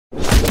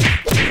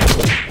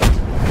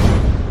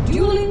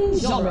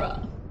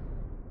genre.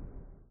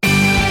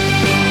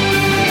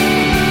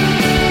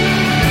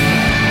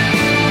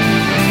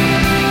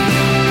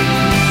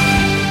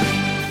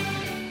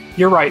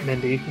 You're right,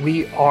 Mindy.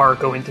 We are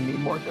going to need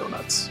more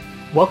donuts.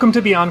 Welcome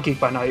to Beyond Geek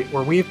by Night,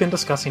 where we have been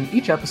discussing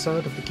each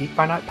episode of the Geek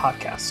by Night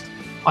podcast.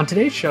 On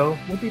today's show,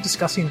 we'll be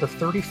discussing the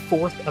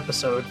 34th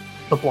episode,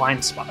 The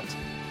Blind Spot.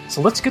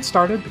 So let's get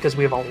started because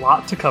we have a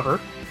lot to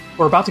cover.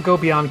 We're about to go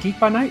beyond Geek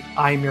by Night.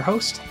 I am your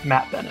host,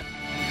 Matt Bennett.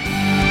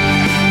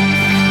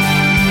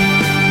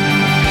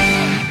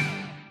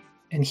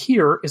 And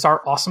here is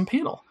our awesome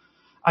panel.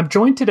 I'm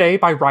joined today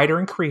by writer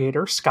and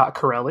creator Scott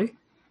Corelli.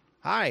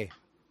 Hi.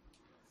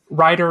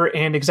 Writer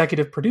and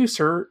executive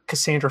producer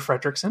Cassandra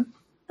Fredrickson.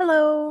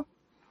 Hello.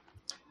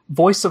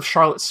 Voice of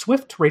Charlotte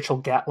Swift, Rachel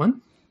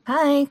Gatlin.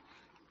 Hi.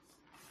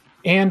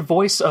 And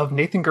voice of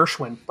Nathan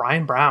Gershwin,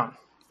 Brian Brown.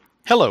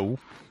 Hello.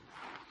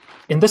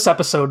 In this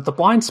episode, The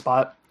Blind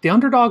Spot, the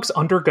underdogs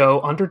undergo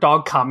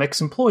Underdog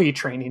Comics employee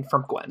training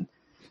from Gwen.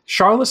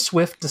 Charlotte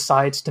Swift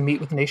decides to meet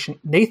with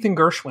Nathan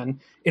Gershwin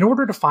in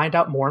order to find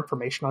out more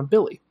information on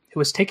Billy, who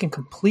has taken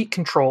complete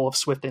control of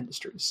Swift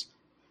Industries.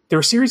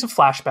 Through a series of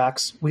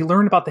flashbacks, we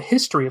learn about the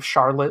history of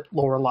Charlotte,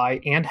 Lorelei,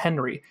 and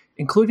Henry,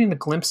 including a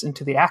glimpse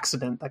into the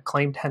accident that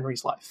claimed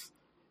Henry's life.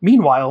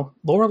 Meanwhile,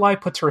 Lorelei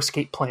puts her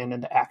escape plan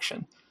into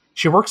action.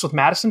 She works with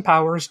Madison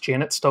Powers,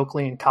 Janet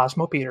Stokely, and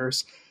Cosmo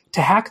Peters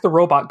to hack the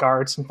robot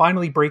guards and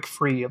finally break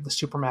free of the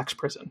Supermax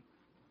prison.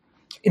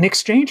 In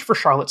exchange for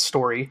Charlotte's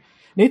story,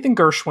 Nathan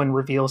Gershwin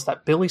reveals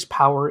that Billy's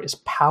power is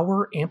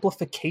power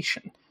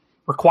amplification,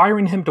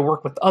 requiring him to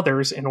work with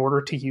others in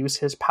order to use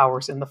his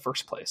powers in the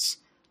first place.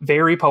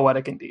 Very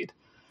poetic indeed.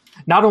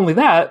 Not only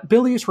that,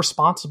 Billy is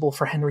responsible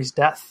for Henry's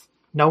death,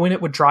 knowing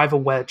it would drive a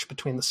wedge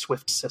between the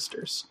Swift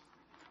sisters.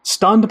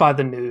 Stunned by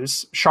the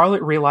news,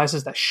 Charlotte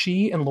realizes that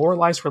she and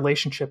Lorelei's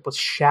relationship was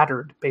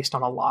shattered based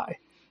on a lie.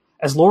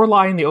 As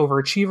Lorelei and the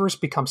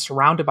Overachievers become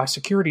surrounded by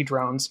security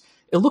drones,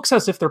 it looks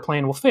as if their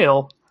plan will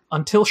fail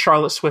until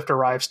Charlotte Swift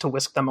arrives to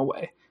whisk them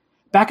away.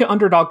 Back at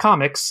Underdog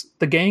Comics,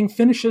 the gang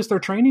finishes their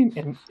training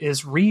and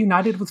is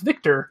reunited with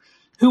Victor,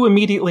 who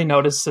immediately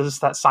notices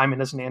that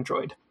Simon is an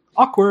android.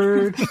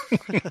 Awkward.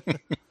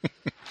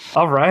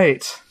 All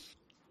right.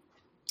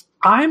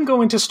 I'm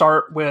going to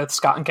start with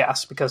Scott and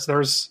Cass because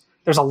there's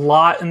a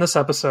lot in this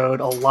episode,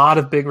 a lot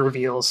of big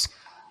reveals.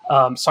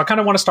 So I kind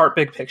of want to start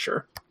big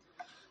picture.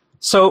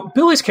 So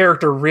Billy's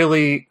character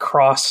really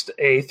crossed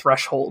a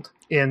threshold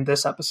in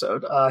this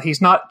episode.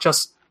 He's not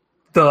just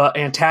the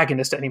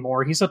antagonist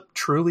anymore. He's a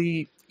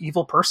truly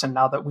evil person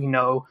now that we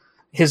know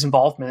his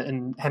involvement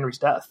in Henry's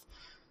death.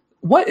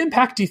 What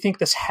impact do you think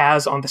this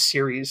has on the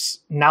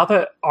series now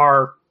that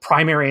our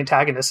primary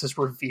antagonist is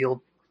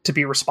revealed to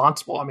be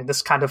responsible? I mean,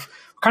 this kind of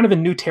a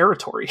new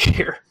territory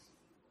here.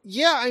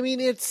 Yeah, I mean,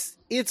 it's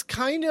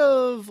kind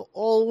of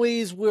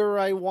always where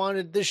I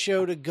wanted the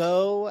show to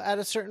go at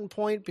a certain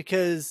point,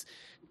 because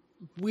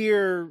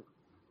we're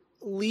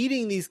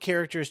leading these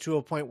characters to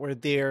a point where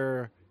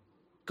they're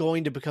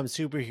going to become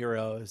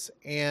superheroes,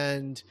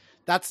 and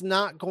that's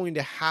not going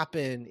to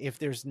happen if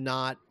there's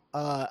not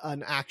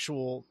an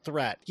actual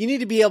threat. You need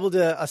to be able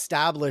to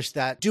establish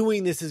that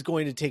doing this is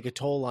going to take a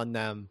toll on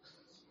them,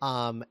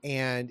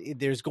 and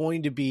there's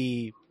going to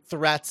be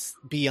threats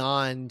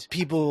beyond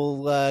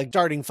people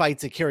starting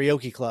fights at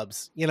karaoke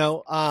clubs.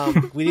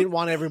 We didn't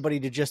want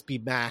everybody to just be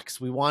Max.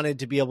 We wanted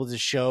to be able to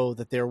show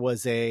that there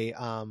was a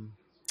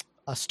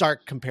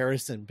stark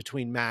comparison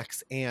between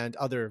Max and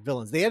other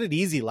villains. They had it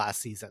easy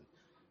last season.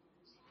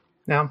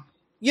 Yeah.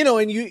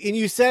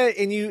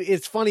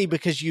 It's funny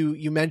because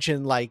you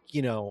mentioned now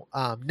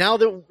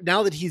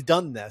that he's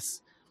done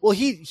this, well,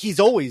 he's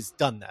always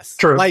done this.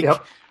 True.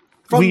 Yep.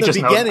 From the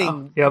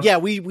beginning. Yep. Yeah,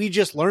 we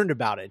just learned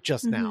about it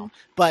just now.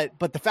 But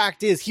the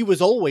fact is he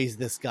was always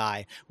this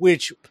guy,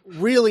 which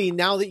really,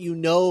 now that you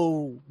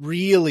know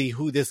really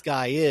who this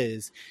guy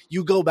is,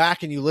 you go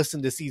back and you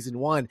listen to season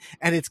 1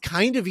 and it's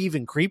kind of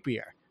even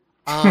creepier.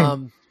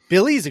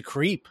 Billy's a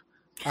creep.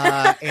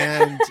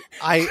 And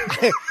I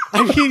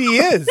mean,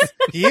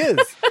 he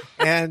is.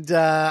 And,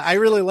 I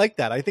really like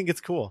that. I think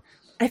it's cool.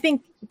 I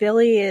think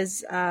Billy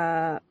is,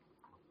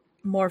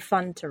 more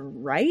fun to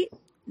write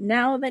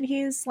now that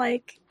he's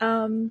out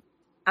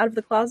of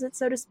the closet,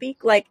 so to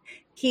speak.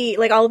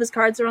 All of his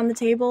cards are on the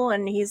table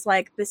and he's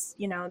like, this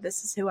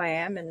is who I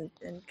am, and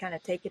kind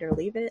of take it or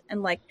leave it.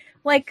 And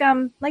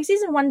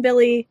season 1,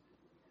 Billy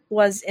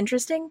was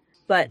interesting,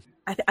 but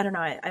I don't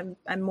know.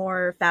 I'm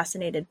more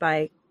fascinated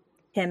by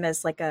him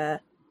as like a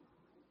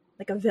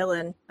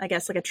villain, I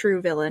guess, like a true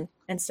villain,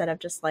 instead of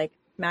just like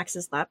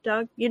Max's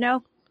lapdog,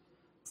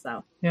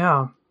 So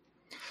yeah.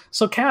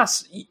 So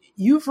Cass,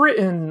 you've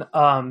written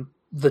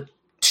the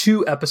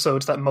 2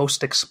 episodes that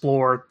most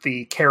explore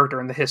the character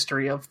and the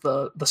history of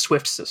the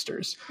Swift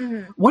sisters.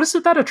 Mm-hmm. What is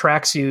it that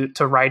attracts you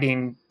to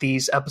writing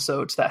these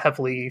episodes that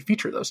heavily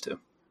feature those 2?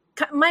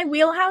 My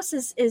wheelhouse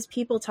is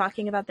people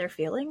talking about their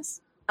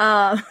feelings,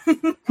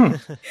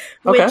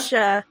 which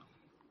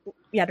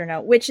I don't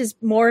know, which is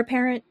more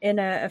apparent in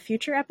a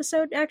future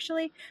episode,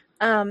 actually.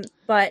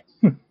 But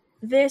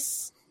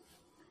this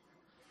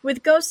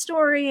with Ghost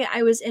Story,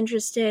 I was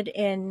interested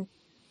in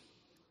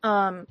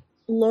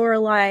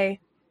Lorelai,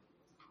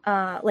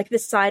 like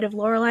this side of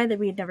Lorelai that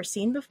we had never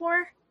seen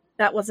before.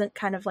 That wasn't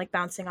kind of like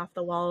bouncing off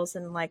the walls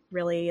and like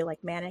really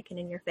like manic and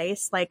in your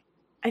face. Like,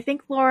 I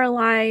think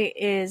Lorelai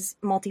is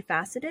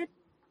multifaceted,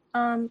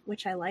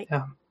 which I like.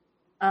 Yeah.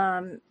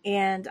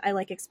 And I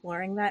like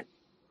exploring that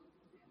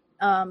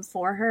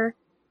for her.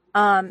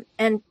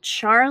 And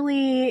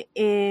Charlie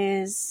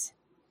is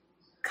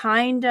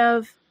kind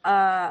of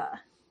I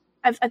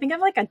think I've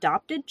like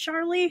adopted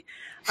Charlie.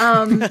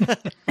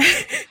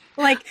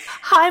 Like,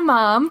 hi,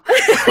 Mom.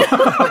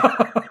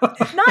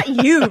 not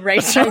you,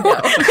 Rachel.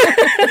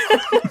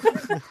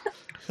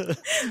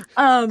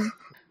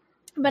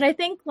 But I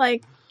think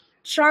like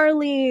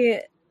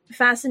Charlie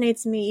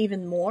fascinates me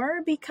even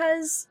more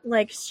because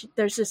like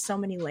there's just so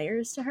many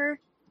layers to her,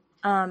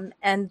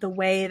 and the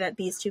way that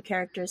these two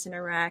characters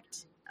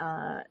interact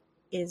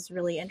is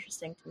really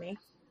interesting to me,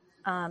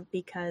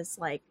 because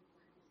like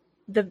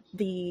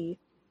the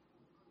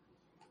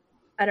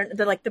I don't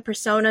the like the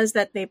personas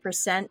that they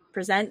present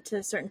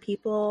to certain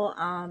people,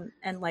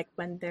 and like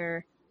when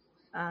they're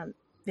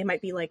they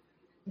might be like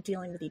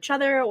dealing with each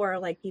other or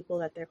like people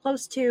that they're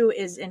close to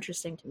is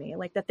interesting to me.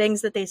 Like the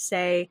things that they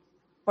say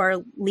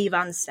or leave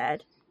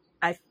unsaid,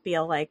 I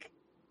feel like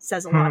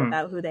says a lot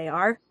about who they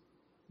are.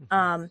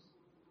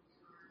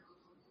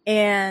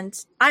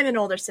 And I'm an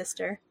older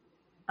sister.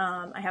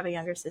 I have a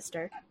younger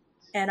sister,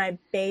 and I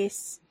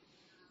base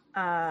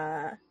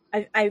I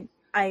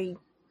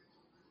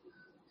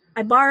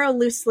borrow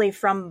loosely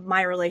from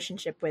my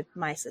relationship with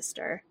my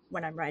sister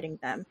when I'm writing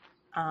them.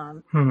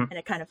 And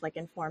it kind of like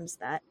informs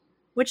that,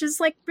 which is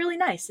like really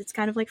nice. It's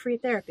kind of like free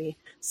therapy.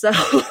 So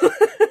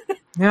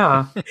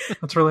yeah,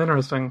 that's really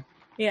interesting.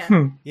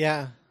 Yeah.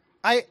 Yeah.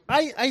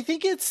 I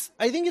think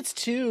it's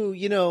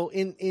too,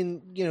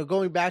 in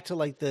going back to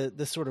like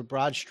the sort of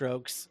broad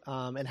strokes,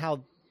 and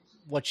how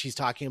what she's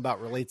talking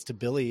about relates to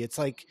Billy. It's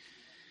like,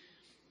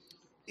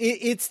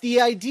 it's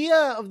the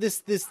idea of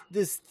this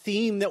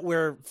theme that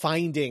we're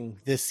finding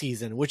this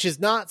season, which is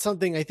not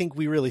something I think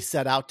we really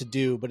set out to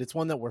do, but it's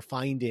one that we're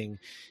finding,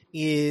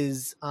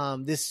 is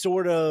this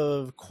sort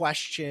of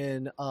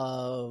question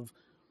of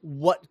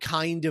what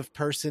kind of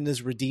person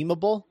is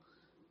redeemable.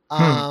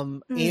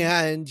 And,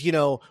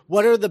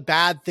 what are the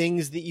bad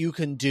things that you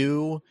can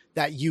do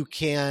that you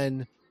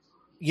can,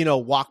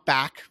 walk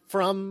back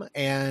from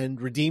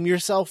and redeem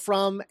yourself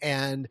from,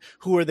 and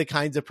who are the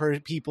kinds of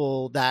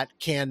people that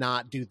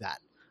cannot do that,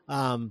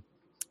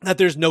 that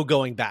there's no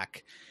going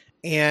back.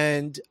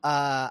 And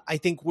I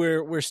think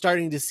we're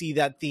starting to see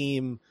that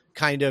theme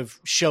kind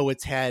of show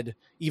its head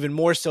even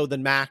more so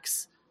than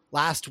Max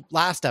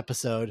last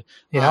episode.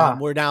 Yeah.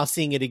 We're now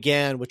seeing it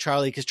again with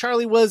Charlie, because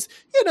Charlie was,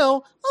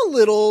 a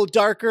little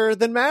darker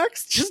than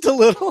Max, just a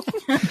little.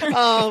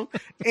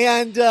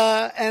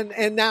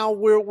 And now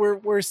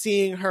we're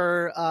seeing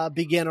her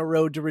begin a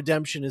road to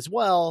redemption as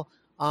well.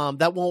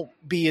 That won't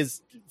be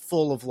as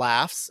full of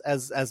laughs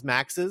as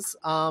Max's,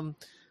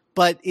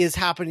 but is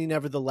happening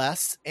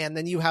nevertheless. And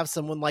then you have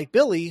someone like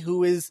Billy,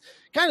 who is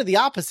kind of the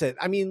opposite.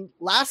 I mean,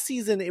 last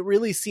season, it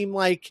really seemed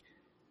like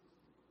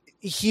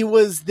he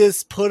was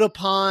this put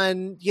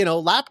upon,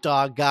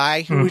 lapdog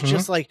guy who was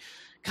just like,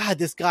 God,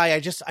 this guy,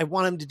 I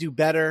want him to do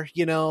better.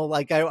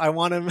 Like I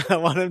want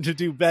him to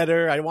do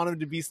better. I want him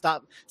to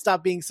stop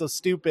being so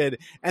stupid.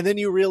 And then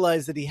you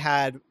realize that he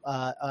had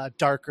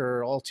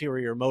darker,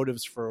 ulterior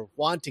motives for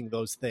wanting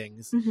those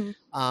things.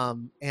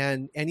 And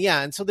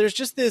so there's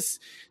just this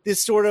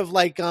sort of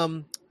like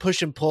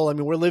push and pull. I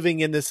mean, we're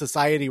living in this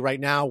society right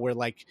now where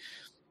like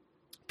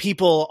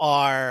people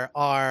are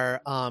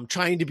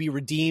trying to be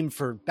redeemed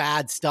for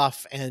bad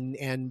stuff,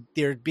 and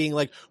they're being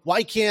like,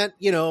 why can't,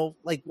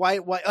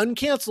 why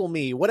uncancel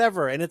me,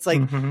 whatever. And it's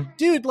like,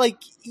 dude, like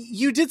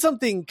you did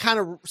something kind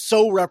of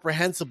so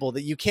reprehensible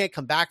that you can't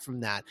come back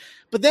from that.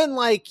 But then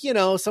like,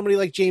 somebody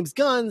like James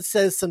Gunn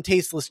says some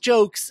tasteless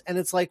jokes, and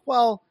it's like,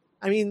 well,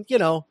 I mean,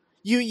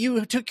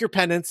 you took your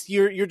penance,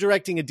 you're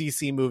directing a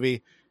DC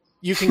movie,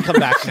 you can come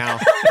back now,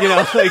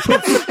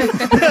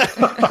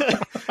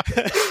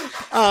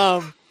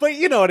 but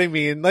you know what I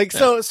mean? Like,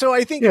 so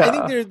I think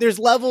there's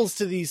levels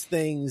to these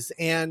things.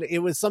 And it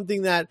was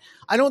something that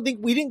I don't think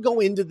we didn't go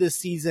into this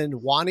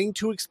season wanting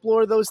to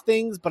explore those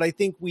things, but I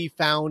think we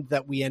found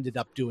that we ended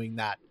up doing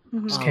that.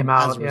 Just came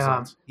out. As a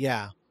result.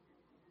 Yeah.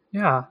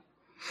 Yeah.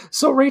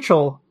 So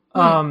Rachel,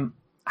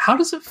 how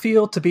does it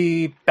feel to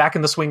be back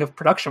in the swing of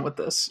production with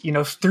this?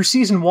 Through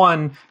season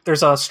 1,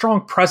 there's a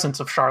strong presence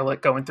of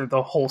Charlotte going through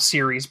the whole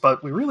series,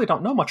 but we really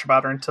don't know much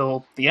about her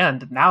until the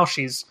end. And now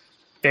she's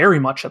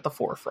very much at the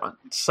forefront.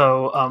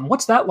 So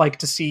what's that like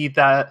to see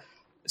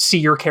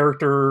your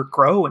character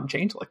grow and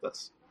change like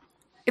this?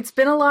 It's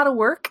been a lot of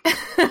work.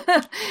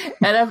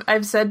 And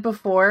I've said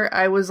before,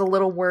 I was a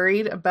little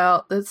worried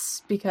about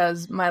this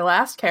because my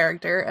last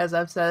character, as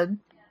I've said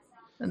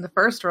in the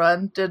first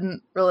run,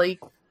 didn't really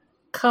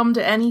come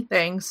to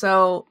anything.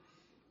 So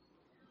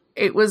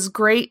it was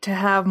great to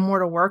have more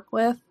to work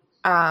with.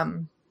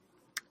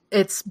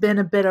 It's been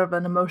a bit of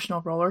an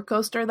emotional roller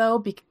coaster though,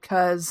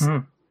 because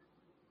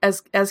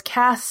as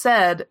Cass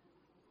said,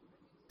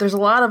 there's a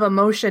lot of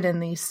emotion in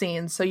these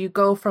scenes. So you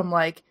go from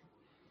like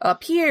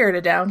up here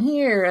to down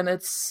here, and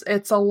it's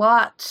a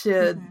lot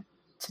to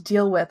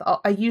deal with.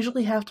 I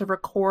usually have to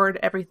record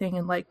everything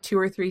in like 2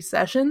 or 3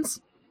 sessions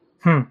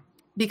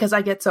because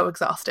I get so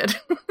exhausted.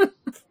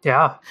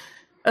 Yeah.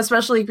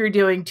 Especially if you're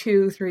doing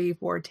 2, 3,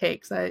 4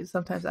 takes.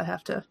 Sometimes I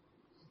have to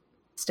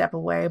step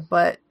away,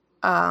 but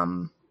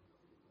I'm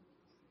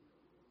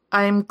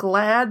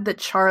glad that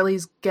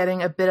Charlie's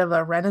getting a bit of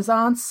a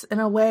renaissance in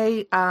a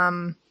way,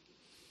 because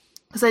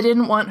I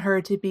didn't want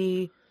her to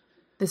be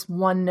this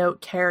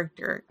one-note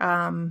character.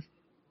 I'm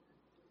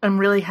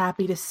really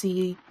happy to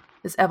see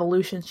this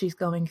evolution she's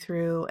going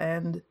through,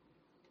 and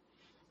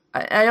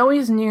I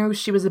always knew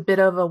she was a bit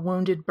of a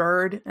wounded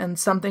bird, and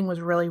something was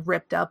really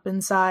ripped up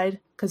inside,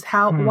 because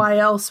why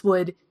else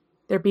would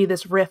there be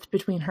this rift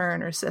between her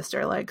and her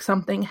sister? Like,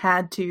 something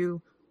had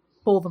to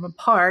pull them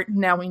apart.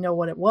 Now we know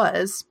what it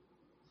was.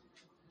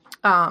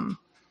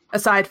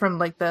 Aside from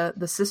like the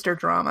sister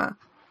drama.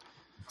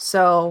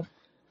 So,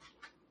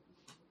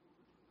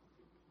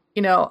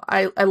 you know,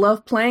 I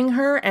love playing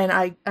her,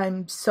 and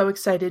I'm so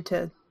excited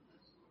to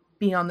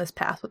be on this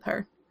path with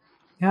her.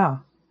 Yeah.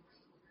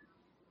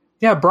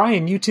 Yeah,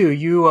 Brian, you too.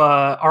 You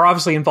are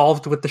obviously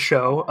involved with the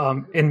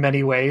show in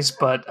many ways,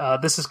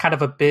 but this is kind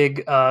of a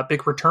big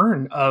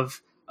return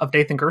of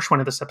Nathan Gershwin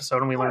in this episode,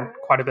 and we learned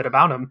quite a bit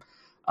about him.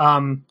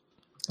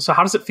 So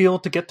how does it feel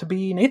to get to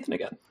be Nathan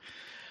again?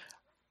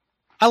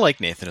 I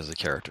like Nathan as a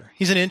character.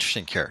 He's an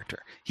interesting character.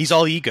 He's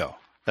all ego.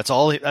 That's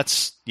all.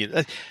 That's, you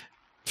know,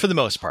 for the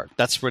most part.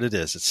 That's what it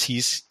is.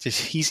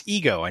 He's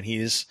ego, and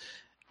he's,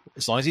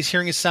 as long as he's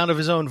hearing the sound of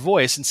his own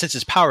voice, and since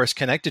his power is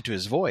connected to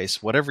his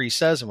voice, whatever he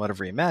says and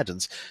whatever he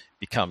imagines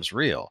becomes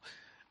real.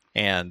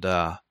 And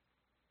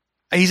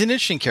he's an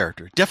interesting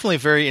character. Definitely a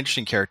very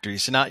interesting character.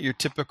 He's not your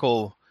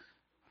typical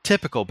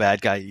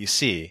bad guy you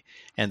see.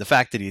 And the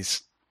fact that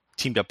he's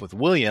teamed up with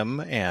William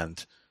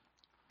and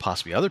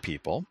possibly other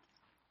people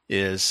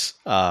is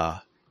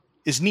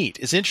neat.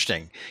 It's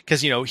interesting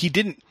because, you know,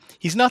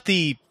 he's not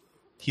the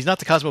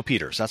Cosmo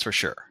Peters, that's for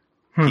sure.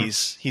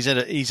 He's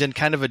in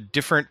kind of a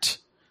different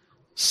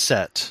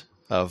set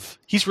of,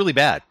 he's really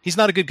bad. He's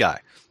not a good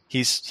guy.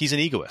 He's an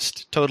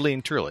egoist, totally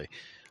and truly.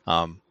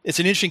 It's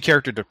an interesting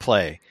character to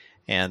play,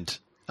 and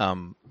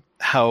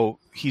how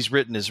he's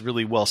written is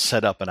really well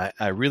set up, and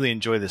I really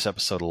enjoy this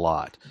episode a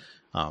lot.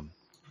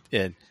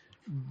 And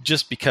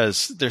just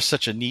because there's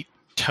such a neat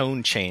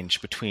tone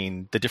change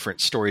between the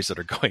different stories that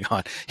are going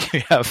on.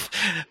 You have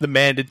the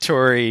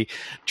mandatory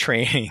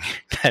training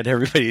that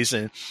everybody's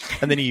in,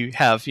 and then you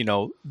have, you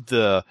know,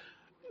 the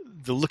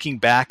looking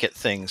back at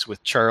things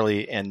with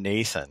Charlie and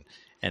Nathan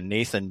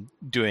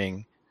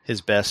doing his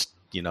best,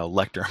 you know,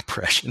 Lecter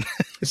impression.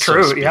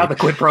 True, so yeah, the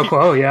quid pro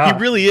quo, yeah. He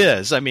really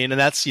is. I mean,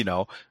 and that's, you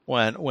know,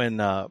 when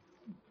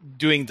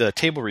doing the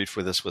table read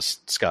for this with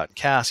Scott and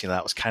Cass, you know,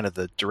 that was kind of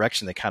the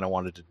direction they kind of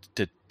wanted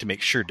to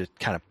make sure to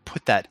kind of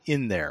put that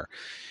in there.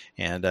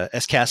 And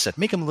as Cass said,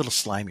 make him a little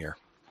slimier.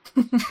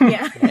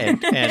 Yeah.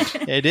 and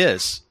it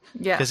is.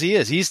 Yeah. Because he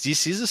is.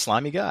 He's a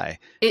slimy guy.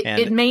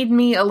 It made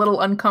me a little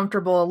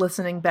uncomfortable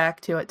listening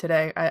back to it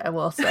today, I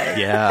will say.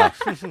 Yeah.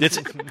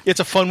 It's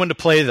a fun one to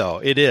play, though.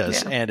 It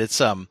is. Yeah. And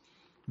it's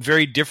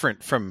very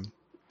different from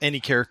any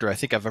character I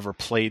think I've ever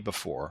played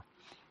before.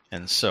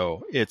 And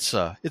so it's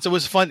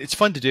always fun. It's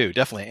fun to do,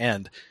 definitely.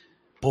 And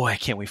boy, I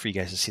can't wait for you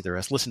guys to see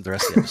listen to the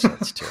rest of the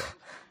episodes too.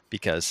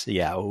 Because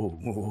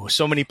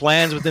so many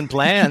plans within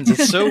plans.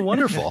 It's so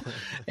wonderful.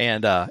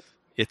 And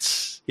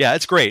it's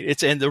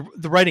great. And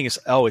the writing is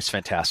always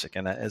fantastic.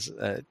 And as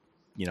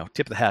you know,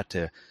 tip of the hat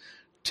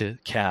to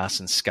Cass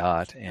and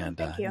Scott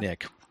and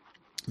Nick,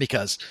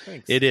 because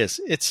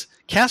it's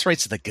Cass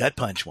writes the gut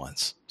punch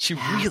ones. She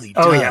really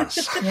does. Oh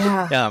yes.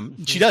 Yeah.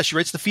 She does. She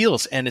writes the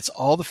feels, and it's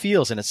all the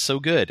feels, and it's so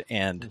good.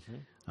 And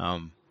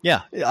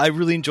I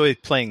really enjoy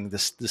playing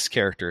this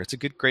character. It's a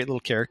great little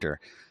character.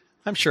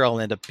 I'm sure I'll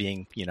end up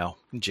being, you know,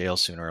 in jail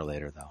sooner or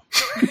later, though.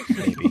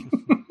 Maybe.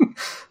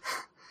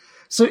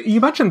 So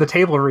you mentioned the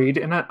table read,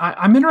 and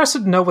I'm interested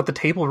to know what the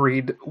table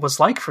read was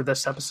like for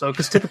this episode,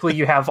 because typically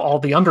you have all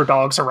the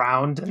underdogs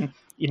around and,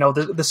 you know,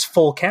 this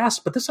full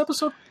cast, but this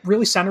episode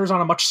really centers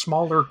on a much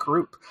smaller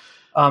group.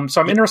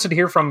 So I'm interested to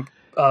hear from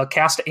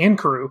cast and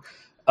crew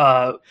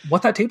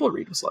what that table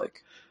read was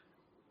like.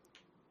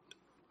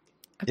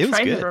 It was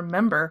trying good. to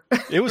remember.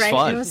 It was Right?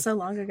 fun. It was so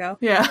long ago.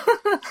 Yeah.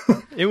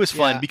 It was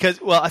fun Yeah.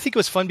 because, well, I think it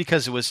was fun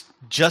because it was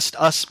just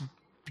us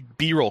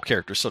B-roll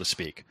characters, so to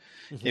speak.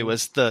 Mm-hmm. It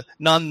was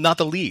not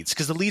the leads,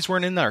 because the leads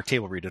weren't in our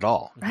table read at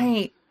all.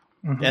 Right.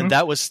 Mm-hmm. And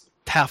that was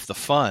half the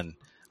fun.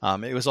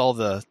 It was all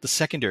the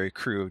secondary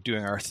crew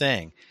doing our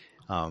thing.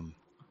 So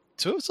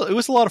it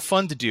was a lot of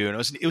fun to do, and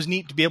it was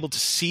neat to be able to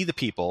see the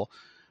people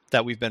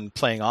that we've been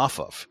playing off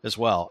of as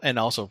well, and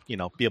also, you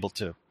know, be able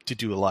to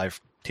do a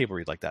live table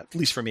read like that. At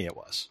least for me, it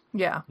was.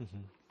 Yeah.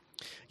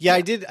 Yeah,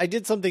 I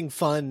did something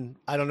fun.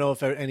 I don't know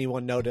if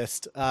anyone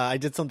noticed. I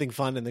did something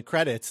fun in the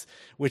credits,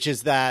 which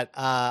is that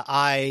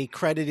I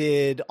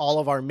credited all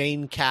of our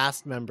main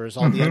cast members,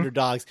 all the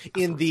underdogs,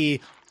 in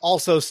the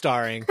also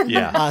starring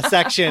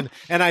section,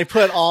 and I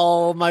put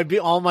all my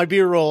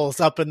beer rolls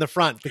up in the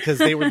front because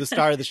they were the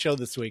star of the show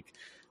this week.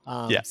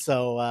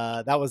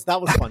 So that was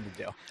fun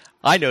to do.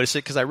 I noticed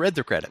it because I read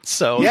the credits,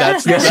 so Yeah. I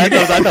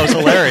thought that was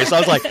hilarious. I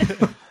was like,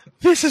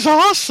 "This is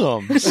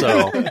awesome!"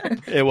 So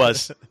it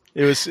was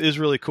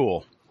really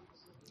cool.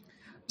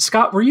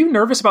 Scott, were you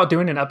nervous about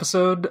doing an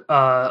episode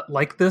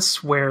like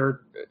this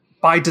where,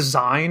 by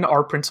design,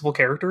 our principal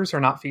characters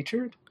are not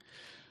featured?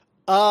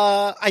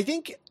 I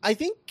think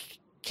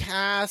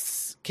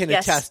Cass can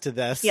attest to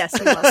this. Yes,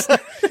 he was.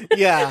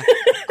 Yeah.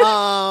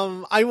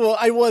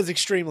 I was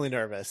extremely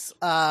nervous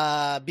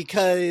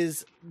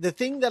because the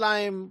thing that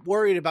I'm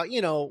worried about,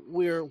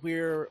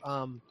 we're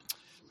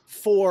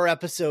 4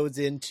 episodes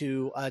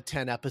into a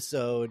 10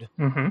 episode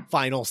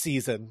final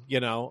season,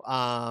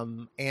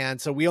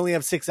 and so we only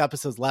have 6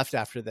 episodes left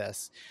after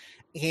this.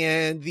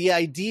 And the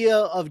idea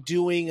of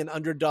doing an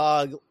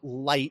underdog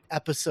light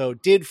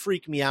episode did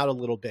freak me out a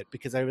little bit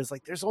because I was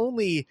like, there's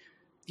only,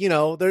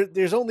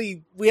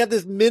 we have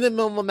this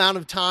minimum amount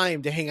of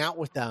time to hang out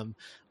with them.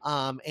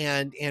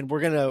 And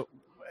we're going to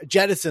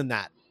jettison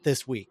that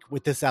this week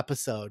with this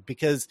episode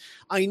because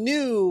I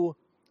knew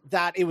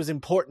that it was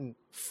important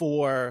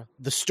for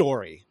the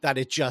story that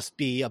it just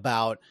be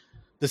about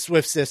the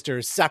Swift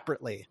sisters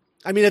separately.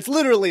 I mean, it's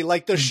literally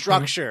like the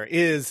structure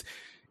is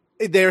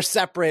they're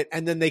separate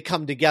and then they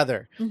come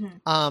together. And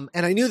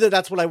I knew that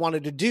that's what I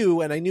wanted to do.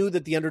 And I knew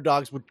that the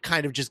underdogs would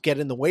kind of just get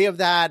in the way of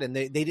that. And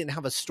they didn't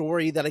have a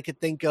story that I could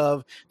think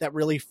of that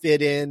really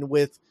fit in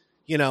with,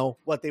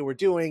 what they were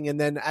doing. And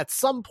then at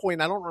some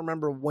point, I don't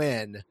remember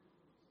when,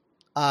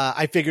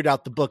 I figured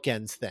out the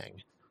bookends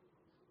thing.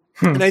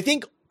 And I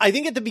think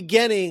at the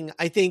beginning,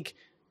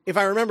 if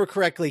I remember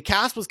correctly,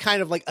 Cass was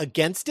kind of like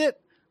against it.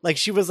 Like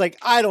she was like,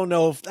 I don't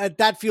know if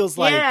that feels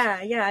like,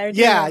 yeah. And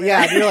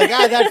you're like,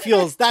 that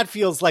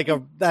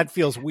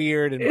feels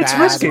weird and it's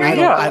bad. risky.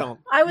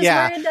 I was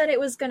worried that it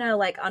was gonna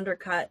like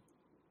undercut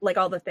like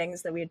all the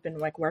things that we had been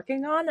like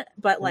working on,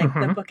 but like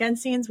the bookend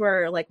scenes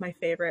were like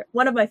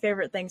one of my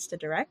favorite things to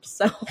direct.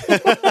 So,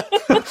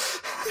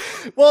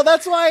 well,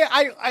 that's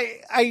why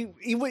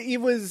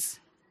it was.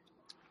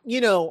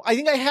 I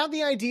think I had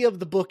the idea of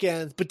the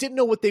bookends, but didn't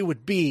know what they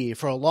would be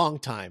for a long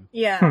time.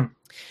 Yeah.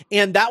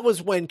 And that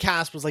was when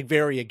Cass was like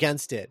very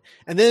against it.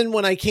 And then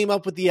when I came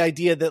up with the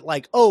idea that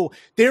like, oh,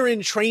 they're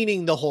in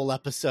training the whole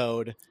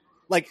episode,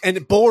 like,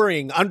 and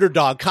boring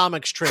underdog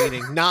comics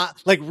training,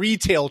 not like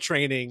retail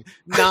training,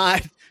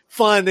 not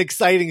fun,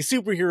 exciting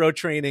superhero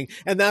training.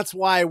 And that's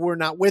why we're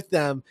not with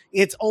them.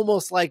 It's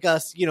almost like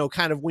us,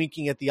 kind of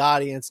winking at the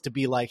audience to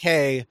be like,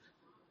 hey,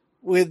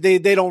 they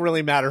don't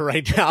really matter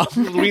right now.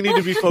 We need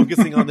to be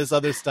focusing on this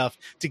other stuff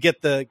to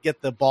get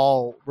the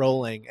ball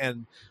rolling.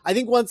 And I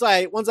think once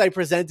I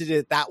presented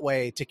it that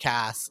way to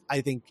Cass,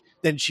 I think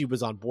then she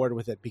was on board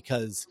with it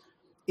because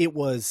it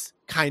was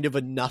kind of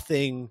a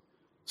nothing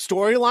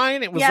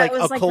storyline. It was like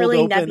a cold really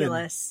open.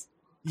 nebulous.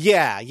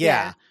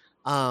 Yeah.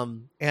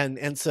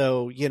 And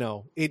so,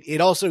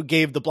 it also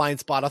gave the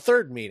blind spot a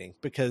third meaning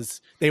because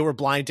they were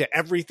blind to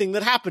everything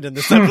that happened in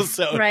this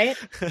episode. Right.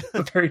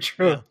 Very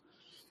true.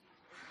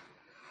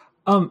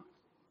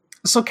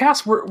 So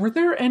Cass, were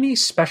there any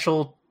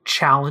special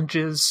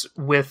challenges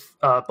with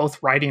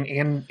both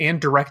writing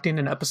and directing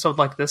an episode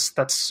like this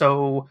that's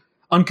so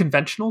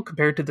unconventional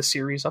compared to the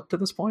series up to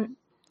this point?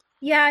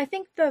 Yeah, I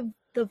think the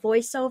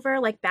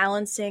voiceover, like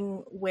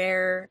balancing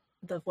where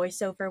the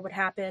voiceover would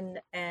happen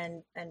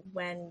and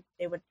when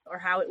they would, or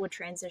how it would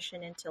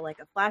transition into like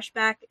a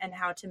flashback and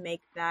how to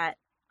make that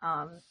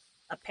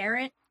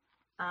apparent.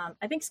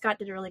 I think Scott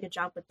did a really good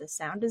job with the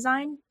sound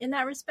design in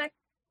that respect.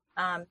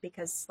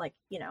 Because like,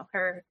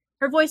 her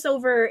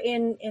voiceover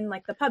in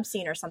like the pub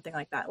scene or something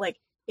like that, like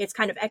it's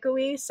kind of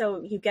echoey.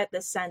 So you get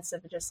this sense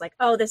of just like,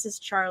 oh, this is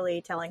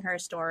Charlie telling her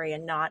story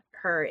and not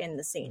her in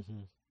the scene.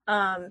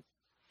 And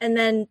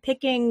then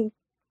picking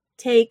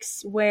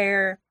takes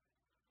where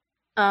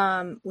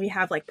we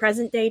have like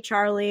present day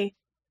Charlie,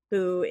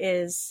 who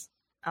is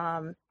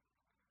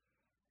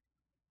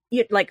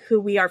like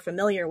who we are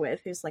familiar with,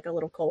 who's like a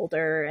little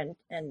colder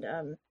and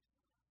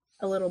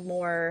a little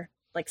more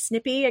like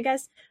snippy, I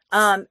guess.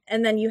 And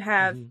then you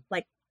have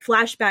like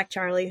flashback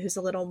Charlie, who's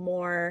a little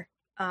more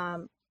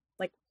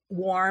like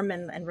warm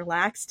and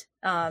relaxed.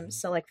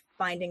 So like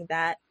finding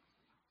that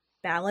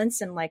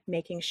balance and like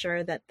making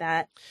sure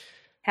that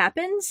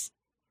happens,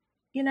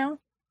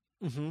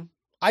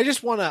 I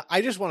just want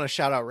to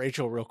shout out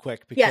Rachel real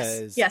quick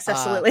because yes,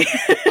 absolutely.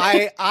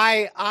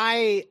 I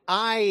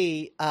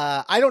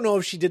don't know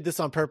if she did this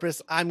on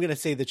purpose. I'm going to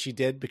say that she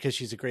did because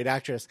she's a great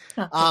actress.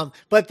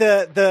 But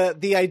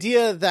the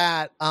idea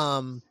that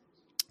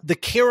the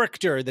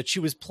character that she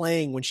was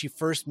playing when she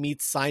first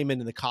meets Simon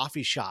in the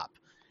coffee shop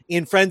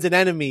in Friends and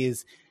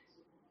Enemies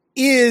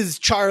is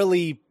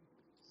Charlie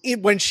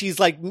when she's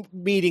like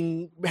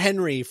meeting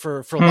Henry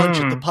for lunch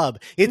at the pub.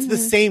 It's the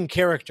same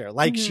character.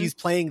 Like she's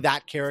playing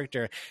that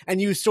character.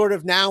 And you sort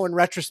of now in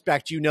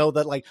retrospect, you know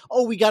that like,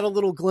 oh, we got a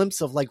little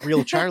glimpse of like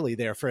real Charlie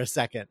there for a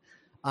second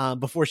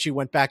before she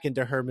went back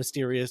into her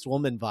mysterious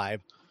woman vibe.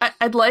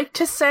 I'd like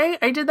to say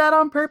I did that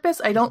on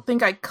purpose. I don't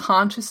think I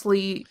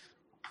consciously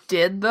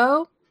did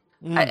though.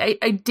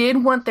 I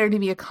did want there to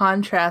be a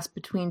contrast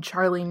between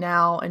Charlie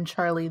now and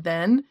Charlie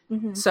then.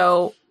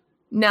 So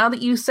now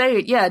that you say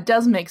it, yeah, it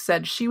does make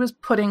sense. She was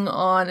putting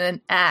on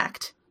an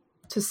act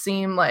to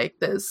seem like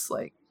this,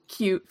 like,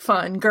 cute,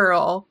 fun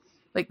girl,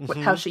 like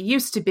how she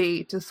used to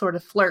be, to sort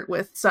of flirt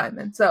with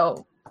Simon.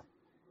 So,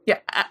 yeah,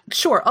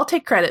 sure, I'll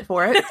take credit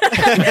for it.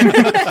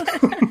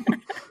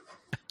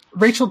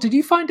 Rachel, did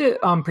you find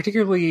it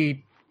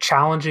particularly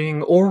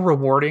challenging or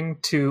rewarding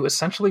to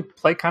essentially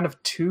play kind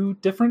of two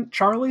different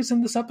Charlies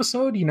in this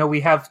episode? You know, we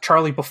have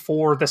Charlie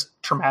before this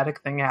traumatic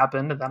thing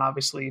happened, and then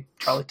obviously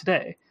Charlie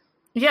today.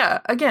 Yeah,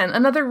 again,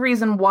 another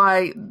reason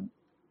why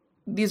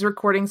these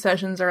recording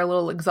sessions are a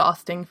little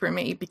exhausting for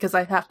me, because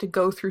I have to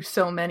go through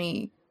so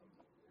many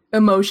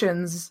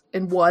emotions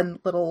in one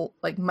little,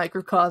 like,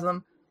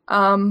 microcosm.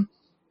 Yeah,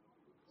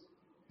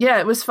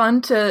 it was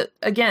fun to,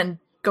 again,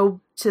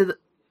 go to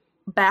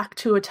back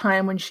to a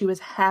time when she was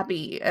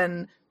happy,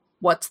 and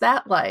what's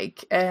that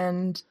like,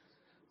 and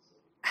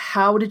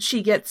how did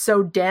she get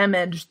so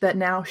damaged that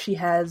now she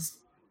has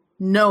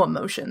no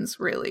emotions,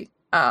 really.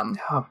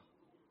 Yeah.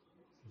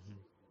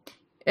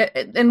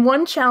 And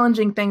one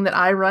challenging thing that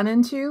I run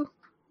into,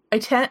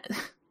 I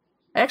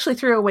actually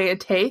threw away a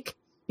take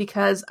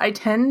because I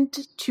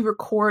tend to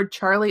record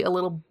Charlie a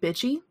little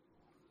bitchy.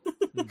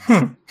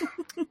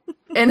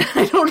 And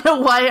I don't know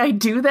why I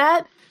do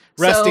that.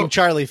 Resting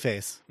Charlie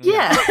face.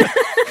 Yeah.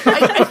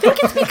 I think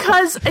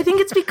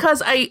it's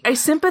because I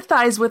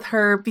sympathize with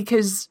her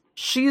because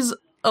she's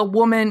a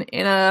woman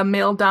in a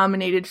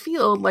male-dominated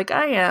field like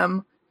I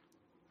am.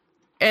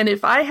 And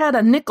if I had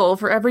a nickel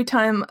for every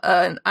time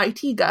an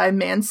IT guy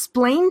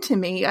mansplained to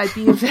me, I'd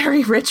be a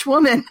very rich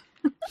woman.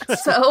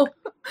 So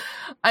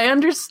I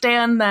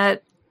understand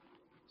that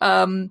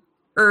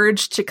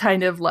urge to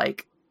kind of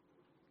like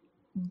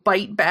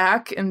bite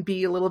back and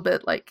be a little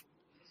bit like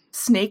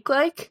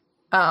snake-like.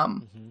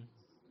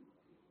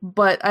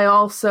 But I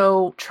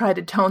also try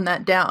to tone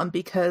that down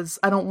because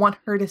I don't want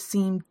her to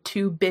seem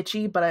too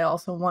bitchy, but I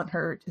also want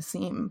her to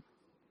seem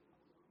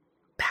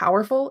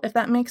powerful, if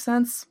that makes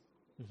sense.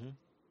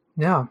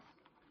 Yeah.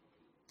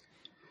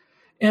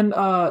 And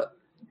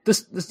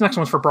this next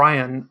one's for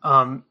Brian.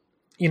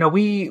 You know,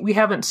 we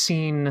haven't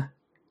seen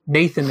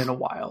Nathan in a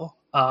while,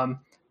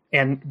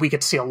 and we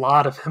get to see a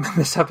lot of him in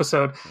this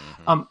episode.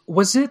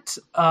 Was it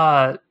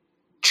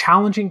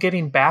challenging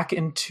getting back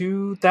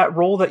into that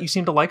role that you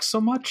seem to like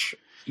so much?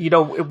 You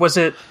know, was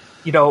it,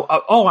 you know,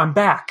 oh, I'm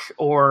back,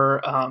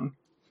 or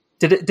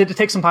did it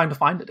take some time to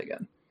find it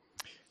again?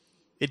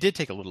 It did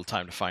take a little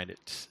time to find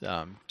it.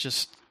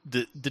 Just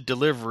the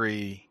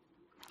delivery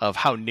of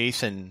how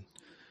Nathan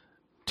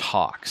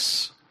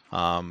talks,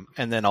 and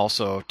then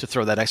also to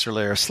throw that extra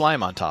layer of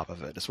slime on top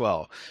of it as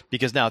well.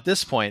 Because now at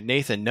this point,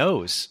 Nathan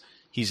knows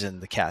he's in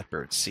the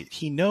catbird seat.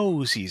 He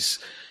knows he's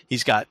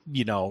got,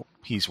 you know,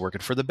 he's working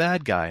for the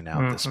bad guy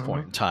now at this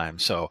point in time.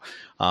 So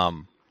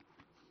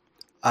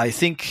I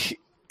think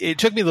it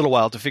took me a little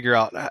while to figure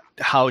out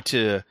how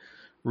to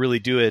really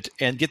do it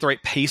and get the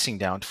right pacing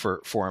down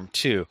for him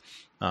too.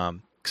 Because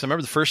I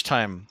remember the first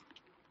time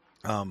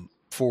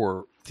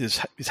for his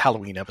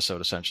Halloween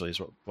episode, essentially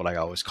is what I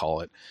always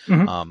call it.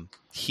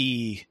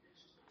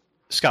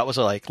 Scott was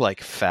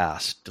like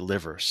fast,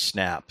 deliver,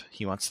 snap.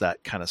 He wants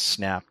that kind of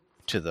snap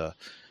to the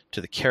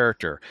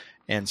character.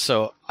 And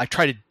so I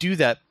try to do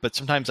that, but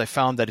sometimes I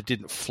found that it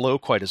didn't flow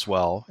quite as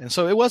well. And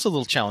so it was a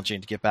little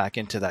challenging to get back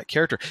into that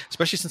character,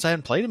 especially since I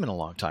hadn't played him in a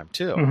long time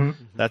too.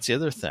 That's the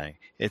other thing.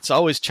 It's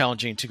always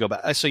challenging to go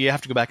back. So you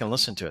have to go back and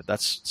listen to it.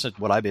 That's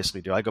what I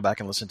basically do. I go back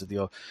and listen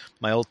to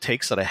my old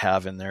takes that I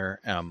have in there,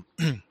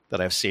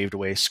 that I've saved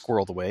away,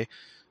 squirreled away.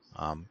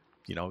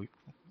 You know,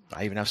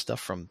 I even have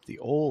stuff from the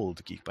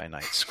old Geek by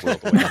Night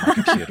squirreled away on my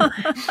computer.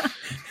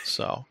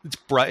 So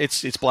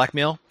it's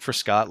blackmail for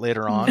Scott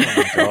later on when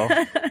I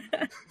go.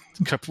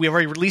 We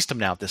already released him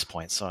now at this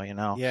point, so you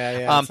know.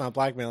 Yeah, it's not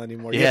blackmail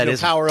anymore. You yeah, have no it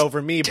is. power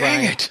over me,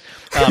 Brian. Dang it.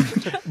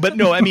 But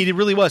no, I mean, it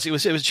really was. It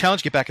was a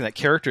challenge to get back in that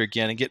character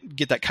again and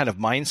get that kind of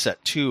mindset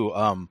too.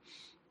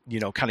 You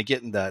know, kind of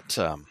getting that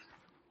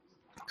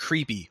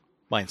creepy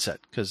mindset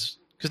because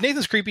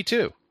Nathan's creepy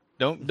too.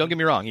 Don't get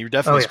me wrong. He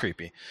definitely is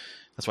creepy.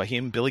 That's why he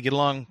and Billy get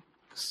along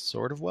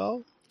sort of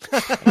well,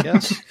 I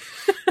guess.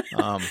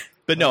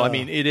 But no, I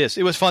mean,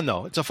 it was fun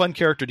though. It's a fun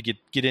character to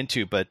get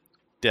into, but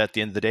at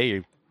the end of the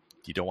day,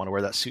 you don't want to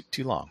wear that suit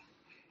too long.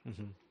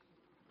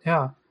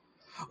 Yeah.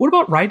 What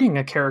about writing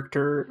a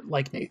character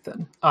like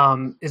Nathan?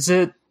 Is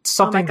it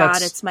something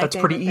that's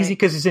pretty easy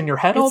because he's in your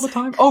head all the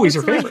time? Oh, he's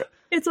your favorite.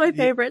 It's my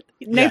favorite.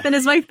 Nathan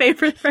is my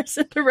favorite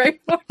person to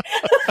write for.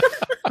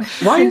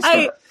 Why is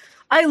that?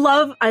 I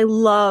love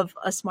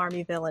a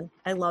smarmy villain.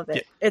 I love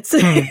it. It's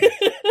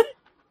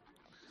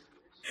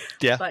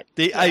Yeah, But,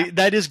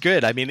 that is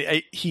good. I mean,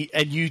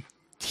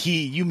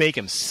 you make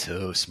him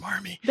so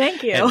smarmy.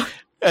 Thank you.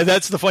 And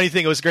that's the funny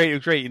thing. It was great.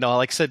 You know,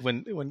 like I said,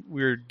 when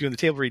we were doing the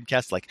table read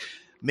cast, like,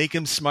 make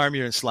him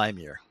smarmier and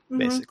slimier,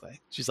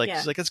 basically. She's like,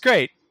 it's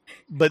great,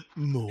 but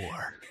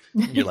more.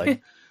 And you're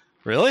like,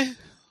 really?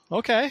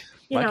 Okay.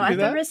 You know, at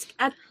the risk,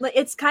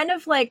 it's kind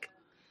of like,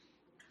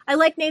 I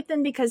like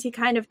Nathan because he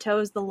kind of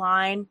toes the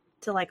line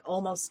to like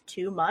almost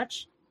too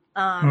much,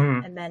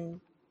 and then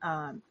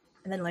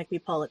like we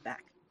pull it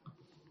back.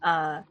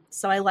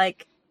 So I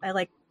like.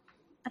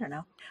 I don't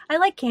know. I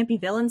like campy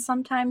villains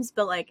sometimes,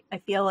 but like I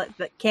feel like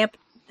that camp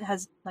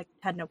has like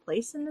had no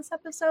place in this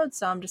episode.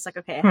 So I'm just like,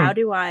 okay, how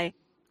do I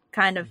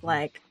kind of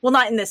like, well,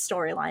 not in this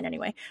storyline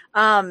anyway.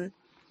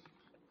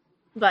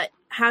 But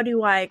how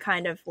do I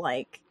kind of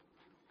like,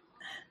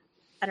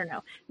 I don't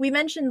know. We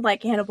mentioned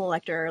like Hannibal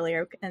Lecter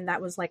earlier, and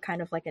that was like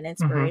kind of like an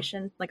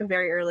inspiration, like a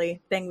very early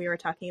thing we were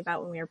talking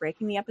about when we were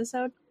breaking the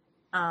episode.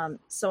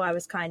 So I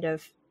was kind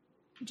of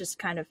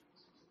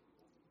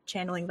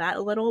channeling that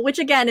a little, which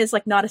again is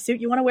like not a suit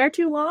you want to wear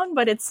too long,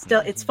 but it's still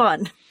it's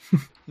fun.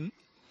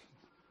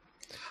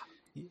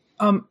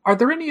 Are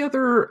there any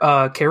other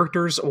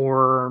characters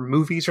or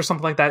movies or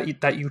something like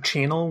that you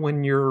channel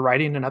when you're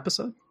writing an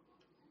episode?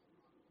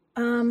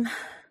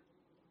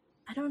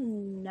 I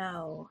don't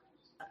know.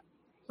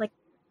 Like,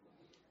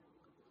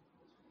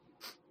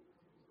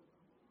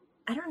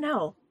 I don't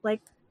know.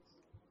 Like,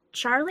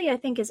 Charlie, I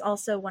think, is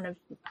also one of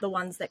the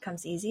ones that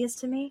comes easiest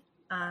to me,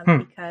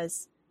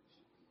 because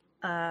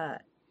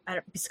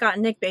Scott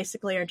and Nick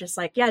basically are just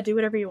like, yeah, do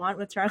whatever you want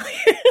with Charlie.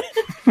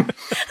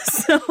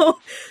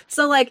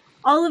 so like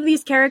all of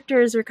these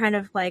characters are kind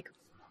of like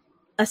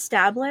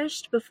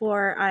established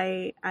before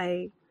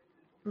I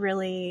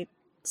really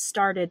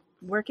started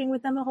working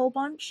with them a whole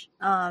bunch.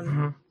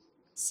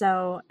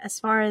 So as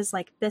far as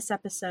like this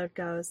episode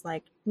goes,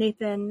 like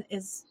Nathan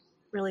is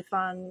really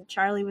fun.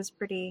 Charlie was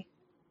pretty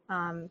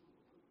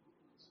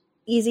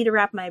easy to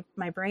wrap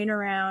my brain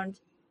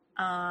around.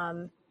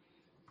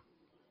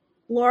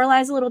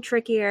 Lorelai's a little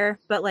trickier,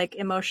 but like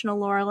emotional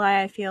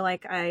Lorelai, I feel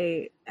like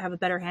I have a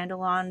better handle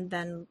on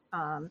than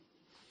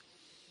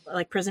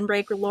like Prison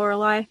Break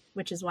Lorelai,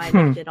 which is why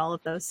Nick did all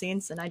of those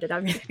scenes and I did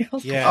everything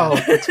else. Yeah. Oh,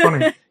 that's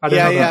funny.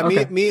 Yeah.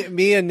 Okay.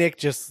 Me and Nick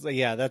just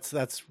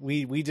that's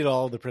we did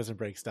all the Prison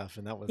Break stuff,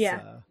 and that was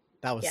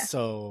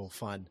so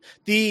fun.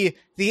 The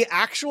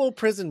actual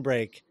Prison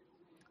Break,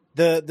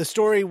 the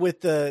story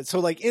with so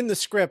like in the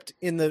script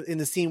in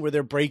the scene where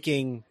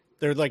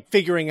they're like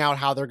figuring out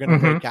how they're going to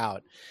break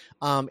out.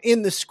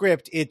 In the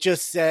script, it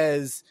just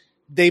says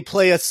they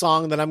play a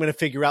song that I'm going to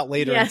figure out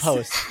later in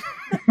post.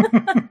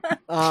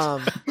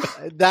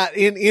 That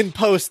in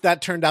post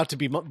that turned out to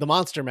be the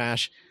Monster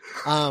Mash.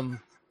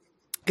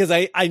 Because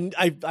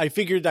I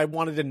figured I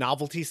wanted a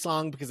novelty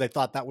song because I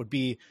thought that would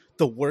be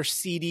the worst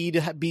CD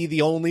to be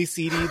the only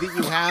CD that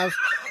you have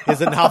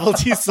is a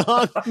novelty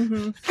song.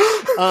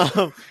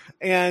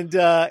 And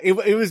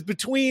it was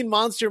between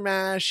Monster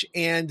Mash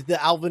and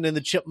the Alvin and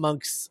the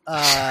Chipmunks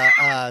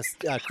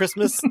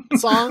Christmas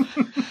song.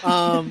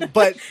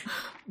 But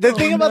the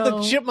thing about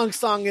the Chipmunk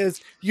song is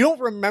you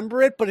don't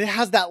remember it, but it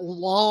has that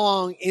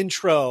long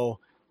intro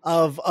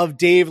of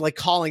Dave like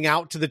calling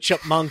out to the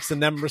Chipmunks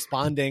and them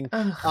responding.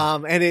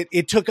 And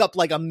it took up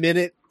like a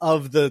minute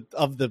of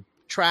the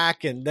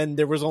track, and then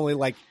there was only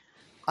like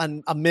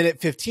a minute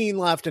 15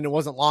 left, and it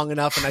wasn't long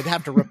enough, and I'd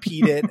have to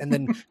repeat it and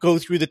then go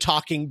through the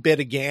talking bit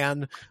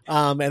again.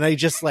 And I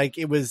just like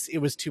it was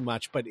too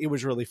much, but it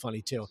was really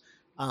funny too.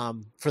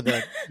 For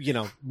the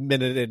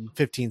minute and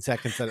 15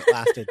 seconds that it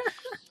lasted.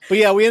 But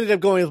yeah, we ended up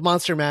going with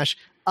Monster Mash.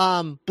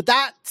 But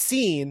that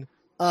scene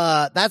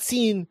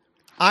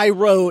I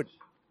wrote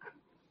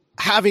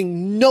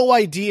having no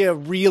idea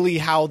really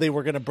how they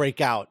were going to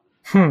break out.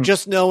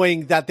 Just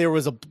knowing that there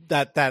was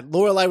that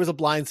Lorelai was a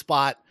blind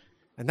spot,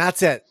 and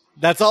that's it.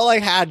 That's all I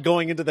had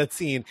going into that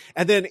scene.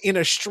 And then in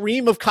a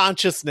stream of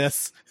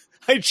consciousness,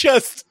 I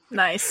just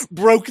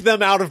broke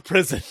them out of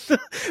prison.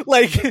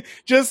 Like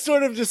just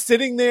sort of just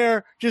sitting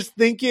there, just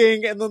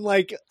thinking, and then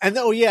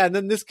and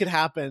then this could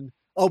happen.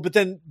 Oh, but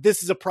then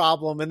this is a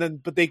problem. And then,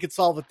 but they could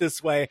solve it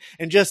this way.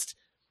 And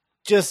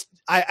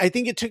I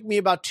think it took me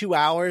about 2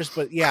 hours,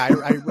 but yeah,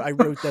 I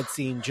wrote that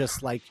scene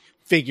just like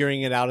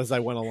figuring it out as I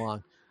went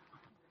along.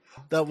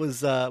 That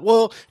was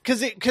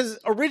because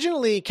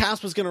originally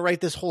Cass was going to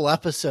write this whole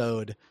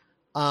episode,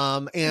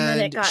 and then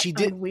it got she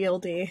did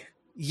unwieldy.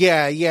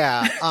 Yeah.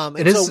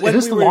 It is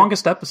the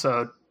longest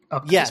episode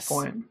up to this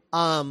point.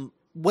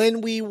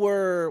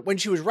 When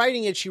she was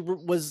writing it,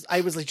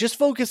 I was like, just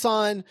focus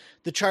on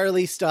the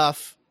Charlie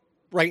stuff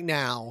right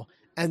now,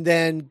 and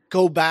then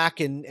go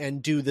back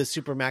and do the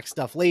Supermax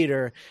stuff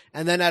later.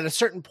 And then at a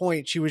certain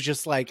point, she was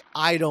just like,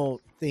 I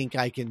don't think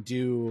I can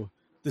do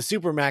the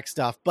Supermax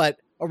stuff, but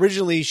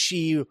originally,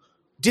 she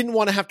didn't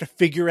want to have to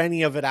figure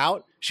any of it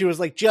out. She was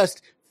like,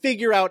 just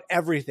figure out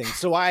everything.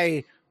 So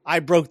I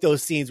broke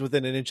those scenes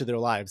within an inch of their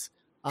lives.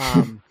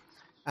 And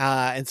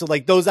so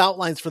like those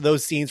outlines for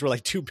those scenes were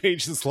like 2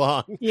 pages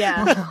long.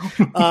 Yeah.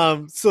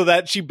 So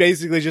that she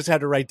basically just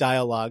had to write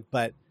dialogue.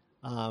 But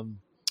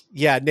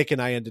Yeah, Nick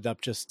and I ended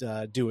up just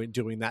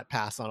doing that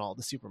pass on all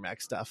the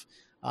Supermax stuff,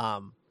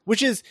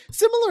 which is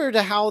similar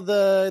to how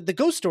the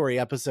Ghost Story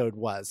episode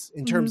was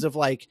in terms of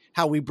like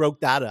how we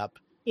broke that up.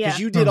 Because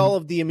you did all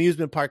of the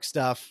amusement park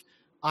stuff,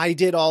 I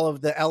did all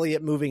of the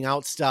Elliot moving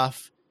out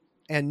stuff,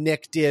 and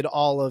Nick did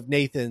all of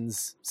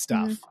Nathan's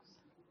stuff.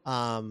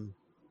 So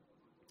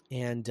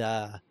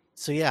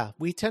yeah,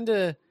 we tend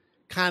to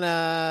kind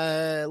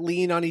of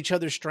lean on each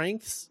other's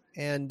strengths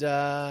and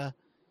write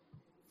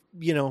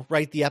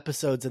the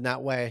episodes in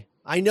that way.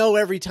 I know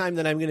every time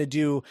that I'm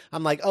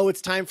like, oh,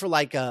 it's time for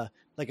like a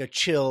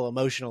chill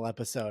emotional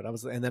episode.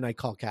 And then I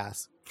call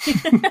Cass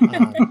because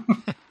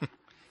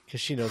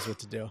she knows what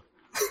to do.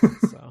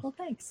 So Well,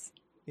 thanks.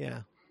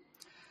 yeah.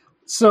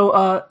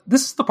 So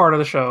this is the part of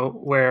the show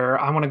where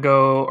I want to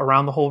go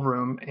around the whole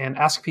room and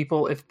ask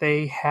people if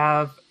they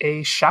have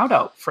a shout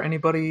out for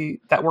anybody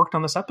that worked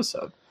on this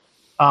episode.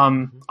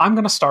 I'm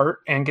going to start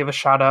and give a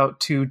shout out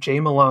to Jay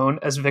Malone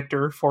as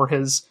Victor for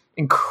his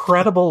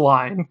incredible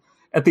line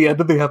at the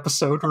end of the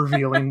episode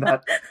revealing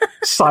that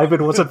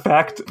Simon was in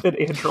fact an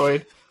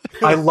android.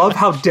 I love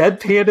how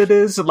deadpan it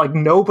is and like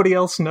nobody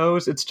else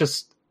knows. It's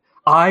just,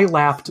 I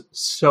laughed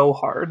so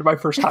hard my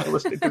first time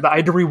listening to that. I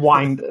had to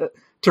rewind it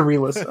to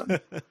re-listen.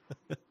 It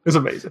was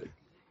amazing.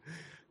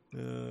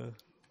 I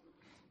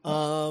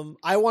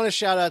want to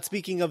shout out,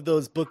 speaking of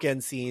those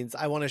bookend scenes,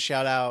 I want to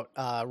shout out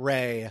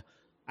Ray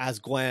as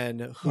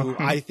Gwen, who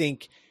I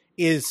think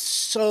is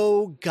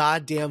so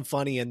goddamn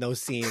funny in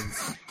those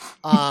scenes.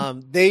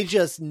 They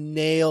just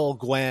nail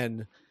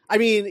Gwen. I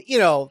mean,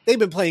 they've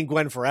been playing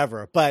Gwen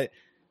forever, but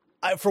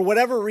for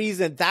whatever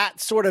reason, that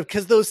sort of,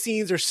 because those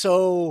scenes are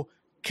so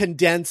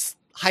condensed,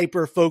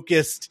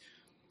 hyper-focused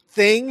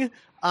thing,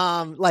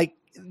 like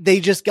they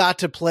just got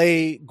to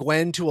play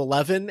Gwen to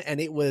 11, and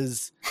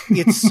it's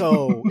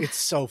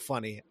so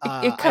funny.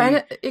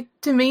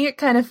 To me, it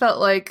kind of felt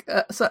like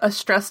a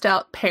stressed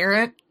out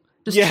parent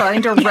just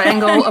trying to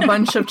wrangle a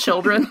bunch of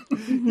children.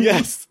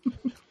 Yes.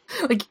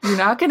 Like, you're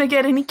not going to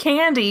get any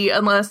candy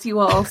unless you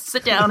all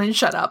sit down and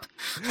shut up.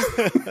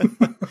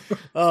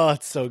 Oh,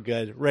 it's so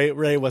good.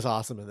 Ray was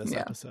awesome in this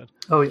episode.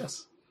 Oh,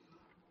 yes.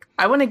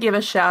 I want to give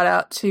a shout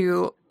out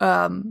to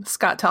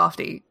Scott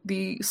Tofty.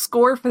 The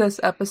score for this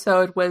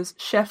episode was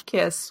Chef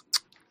Kiss.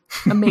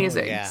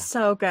 Amazing. Yeah.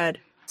 So good.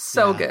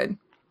 So good.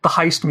 The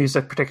heist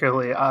music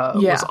particularly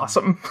was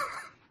awesome.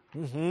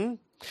 Mm-hmm.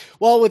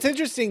 Well, what's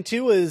interesting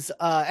too is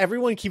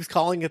everyone keeps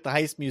calling it the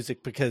heist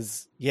music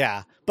because,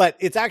 but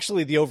it's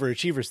actually the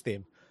Overachievers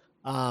theme.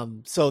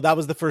 So that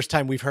was the first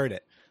time we've heard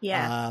it.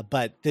 Yeah.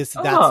 But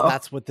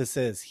that's what this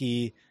is.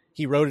 He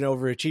wrote an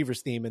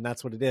Overachievers theme, and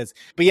that's what it is.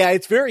 But yeah,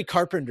 it's very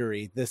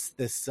Carpenter-y, the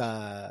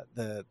score,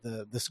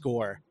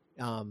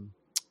 the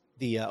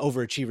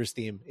Overachievers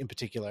theme in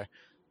particular.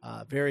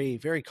 Very,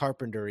 very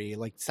Carpenter-y,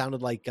 like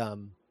sounded like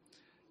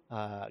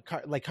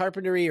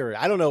Carpenter-y, or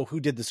I don't know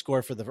who did the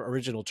score for the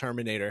original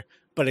Terminator,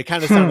 but it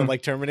kind of sounded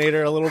like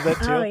Terminator a little bit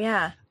too. Oh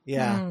yeah.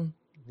 Yeah.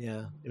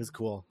 Yeah. It was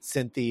cool.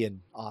 Synthy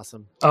and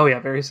awesome. Oh yeah.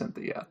 Very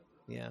synthy. Yeah.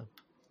 Yeah.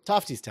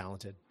 Tofty's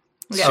talented.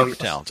 Super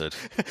talented.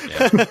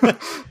 Yeah.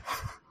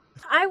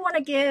 I want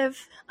to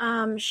give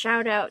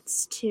shout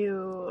outs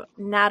to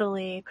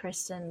Natalie,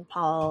 Kristen,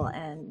 Paul,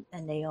 and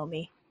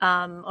Naomi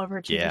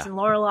Overachievers and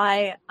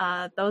Lorelai.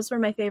 Those were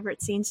my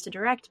favorite scenes to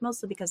direct,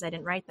 mostly because I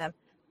didn't write them,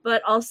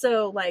 but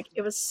also like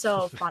it was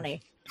so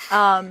funny.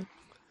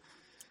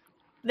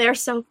 They're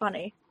so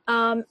funny.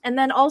 And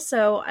then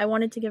also I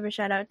wanted to give a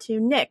shout out to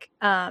Nick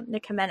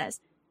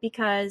Jimenez,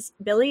 because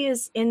Billy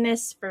is in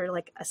this for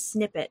like a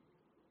snippet.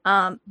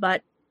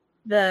 But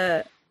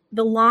the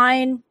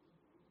line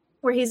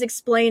where he's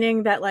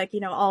explaining that like,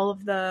 all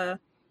the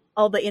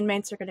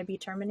inmates are going to be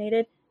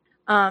terminated.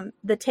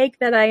 The take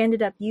that I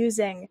ended up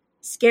using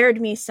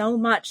scared me so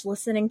much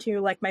listening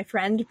to like my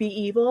friend be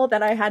evil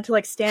that I had to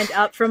like stand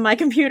up from my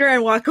computer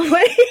and walk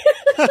away.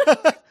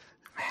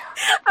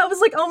 I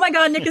was like, oh my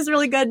God, Nick is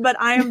really good, but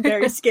I am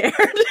very scared.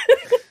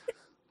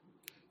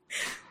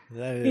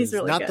 That is He's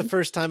really not good. the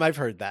first time I've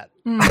heard that.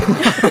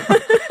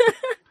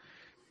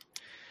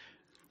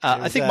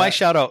 I think my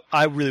shout out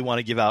I really want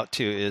to give out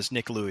to is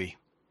Nick Louie,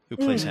 who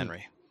plays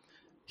Henry.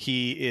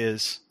 He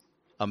is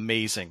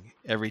amazing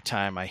every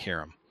time I hear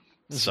him.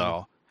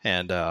 So,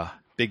 and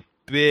big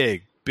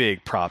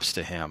props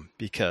to him,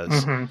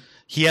 because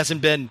he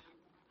hasn't been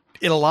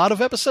in a lot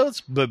of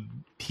episodes, but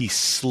he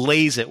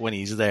slays it when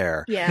he's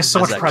there. Yeah. There's so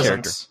as much that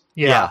presence. character.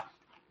 Yeah.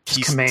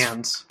 He's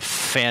Commands.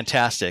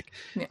 fantastic.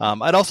 Yeah.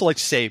 I'd also like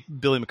to say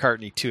Billy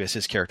McCartney too as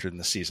his character in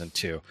the season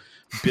too.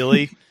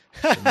 Billy,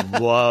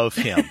 love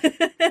him.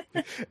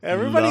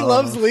 Everybody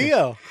loves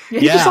Leo.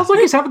 He just sounds like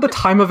he's having the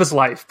time of his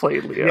life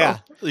playing Leo. Yeah.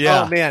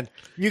 Yeah. Oh man,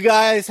 you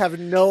guys have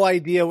no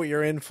idea what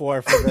you're in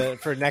for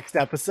next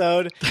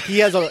episode. He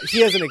has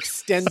an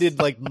extended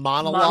like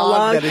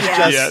monologue that is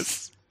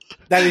just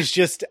that is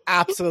just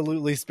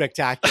absolutely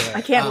spectacular.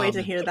 I can't wait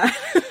to hear that.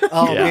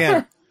 Oh Yeah.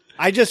 man,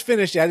 I just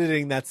finished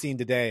editing that scene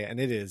today, and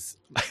it is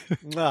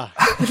Nice.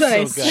 so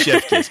good.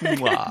 Chef kiss.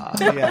 Mwah.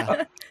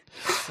 Yeah,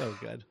 so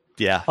good.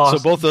 Yeah. Awesome.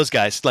 So both those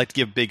guys, like to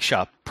give big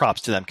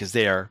props to them because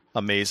they are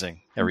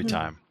amazing every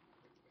time.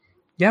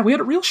 Yeah, we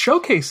had a real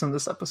showcase in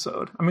this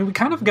episode. I mean, we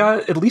kind of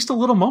got at least a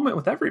little moment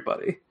with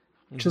everybody,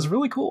 which is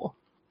really cool.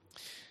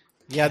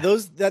 Yeah,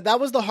 that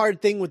was the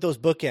hard thing with those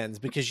bookends,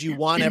 because you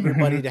want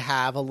everybody to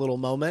have a little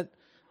moment.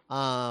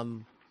 I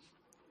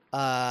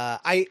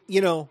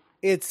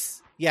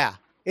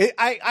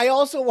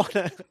also want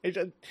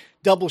to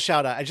double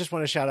shout out. I just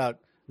want to shout out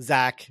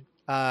Zach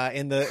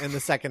in the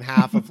second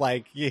half of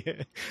like,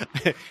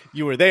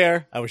 you were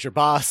there, I was your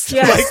boss.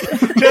 Yes. Like,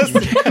 just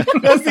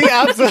the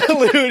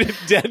absolute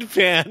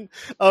deadpan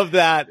of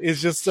that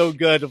is just so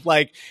good. Of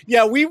like,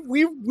 yeah,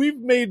 we've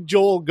made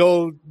Joel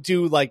go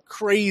do like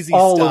crazy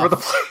all stuff over the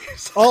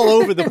place. all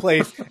over the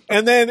place,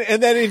 and then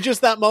in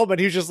just that moment,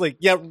 he was just like,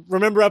 yeah,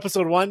 remember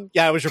episode 1?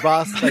 Yeah, I was your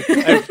boss. Like,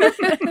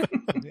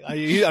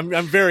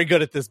 I'm very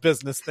good at this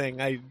business thing.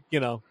 And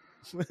it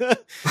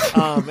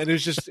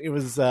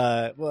was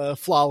a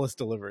flawless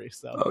delivery.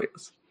 So, oh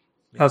yes,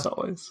 as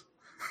always.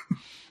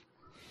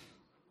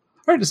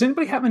 All right, does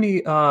anybody have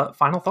any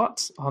final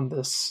thoughts on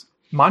this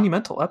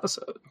monumental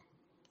episode?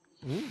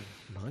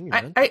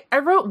 I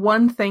wrote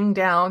one thing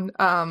down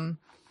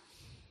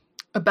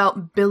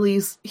about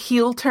Billy's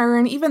heel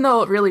turn, even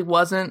though it really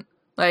wasn't.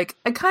 Like,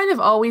 I kind of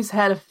always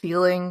had a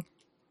feeling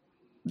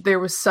there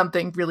was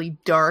something really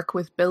dark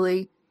with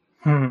Billy.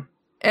 And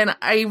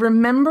I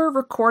remember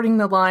recording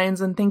the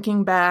lines and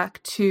thinking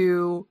back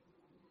to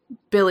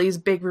Billy's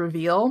big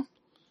reveal,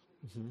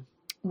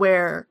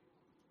 where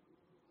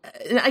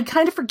I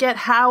kind of forget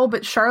how,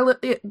 but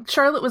Charlotte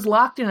was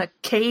locked in a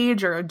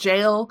cage or a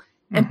jail,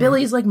 and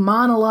Billy's like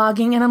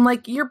monologuing, and I'm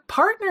like, your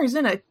partner's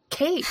in a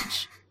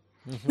cage.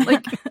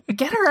 Like,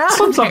 get her out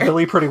Sums of up there.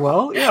 Billy pretty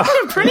well. Yeah,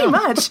 Pretty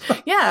much.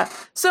 Yeah.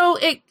 So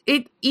it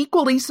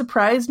equally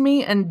surprised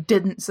me and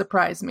didn't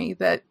surprise me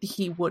that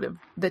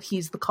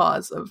he's the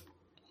cause of,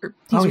 or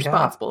he's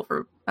responsible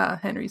for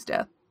Henry's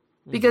death.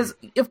 Because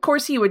of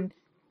course he would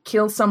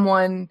kill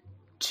someone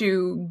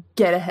to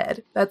get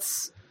ahead.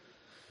 That's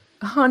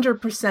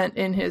 100%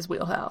 in his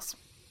wheelhouse.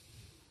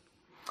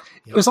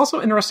 It was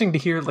also interesting to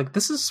hear, like,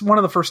 this is one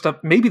of the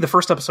maybe the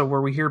first episode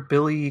where we hear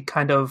Billy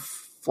kind of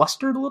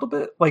flustered a little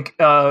bit, like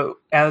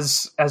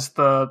as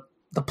the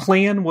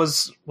plan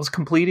was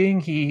completing,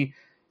 he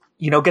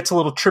gets a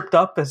little tripped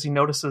up as he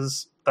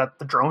notices that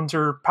the drones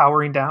are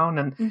powering down,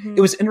 and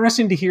it was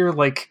interesting to hear,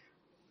 like,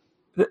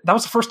 that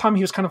was the first time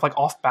he was kind of like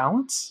off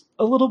balance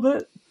a little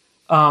bit,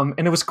 and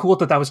it was cool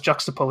that was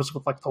juxtaposed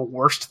with like the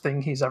worst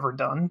thing he's ever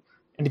done,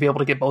 and to be able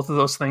to get both of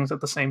those things at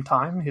the same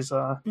time. He's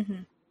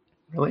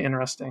really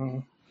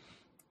interesting.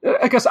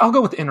 I guess I'll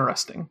go with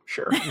interesting.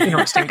 Sure,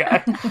 interesting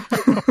guy.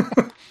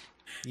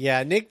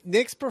 Yeah,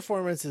 Nick's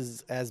performance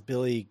as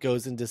Billy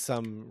goes into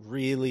some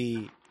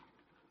really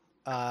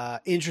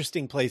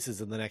interesting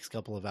places in the next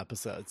couple of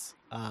episodes.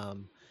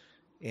 I'm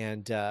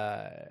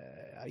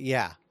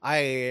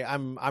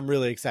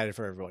really excited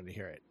for everyone to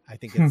hear it. I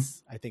think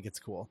it's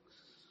cool.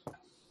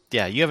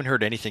 Yeah, you haven't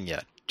heard anything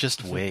yet.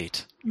 Just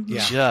wait.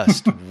 Yeah.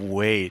 Just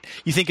wait.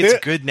 You think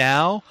it's good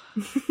now?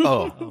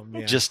 Oh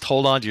man. Just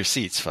hold on to your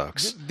seats,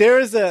 folks.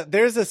 There's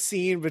a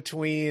scene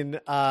between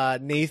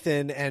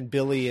Nathan and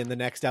Billy in the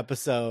next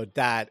episode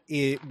that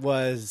it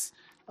was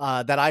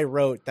that I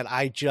wrote that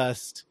I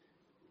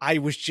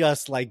was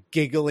just like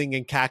giggling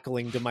and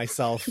cackling to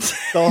myself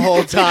the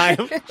whole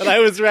time that I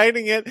was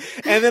writing it.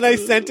 And then I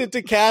sent it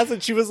to Cass,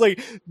 and she was like,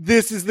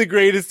 "This is the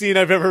greatest scene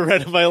I've ever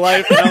read in my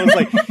life." And I was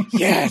like,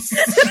 "Yes."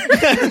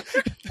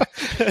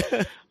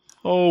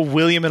 Oh,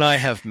 William and I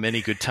have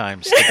many good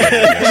times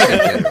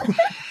together.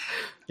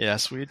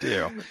 Yes, we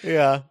do.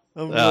 Yeah,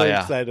 I'm really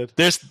excited.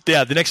 There's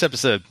the next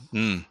episode.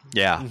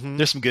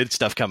 There's some good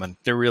stuff coming.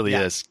 There really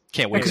is.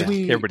 Can't wait for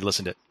everybody to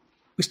listen to it.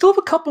 We still have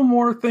a couple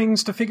more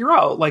things to figure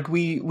out. Like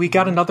we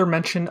got another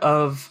mention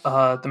of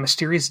the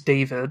mysterious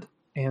David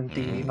and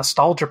the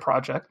Nostalgia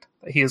Project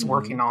that he is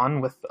working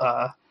on with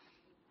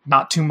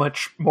not too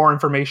much more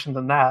information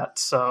than that.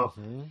 So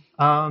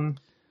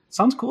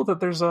sounds cool that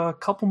there's a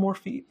couple more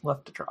feet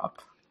left to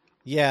drop.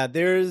 Yeah,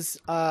 there's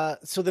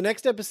so the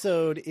next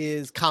episode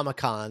is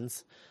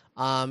Comic-Cons,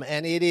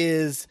 and it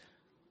is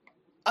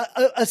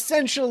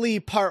essentially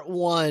part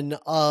 1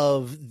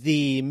 of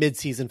the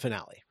mid-season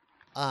finale.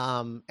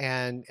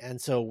 And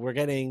so we're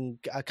getting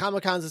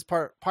Comic-Cons as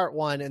part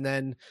 1, and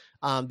then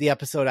the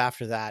episode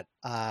after that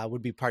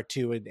would be part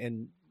 2,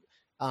 and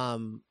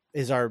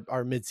is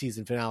our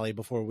mid-season finale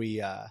before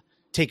we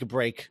take a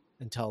break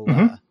until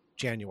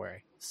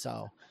January.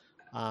 So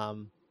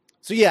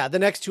yeah, the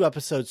next 2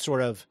 episodes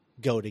sort of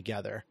go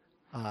together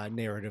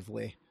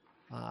narratively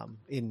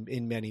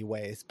in many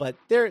ways, but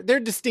they're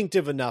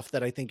distinctive enough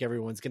that I think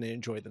everyone's going to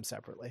enjoy them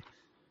separately.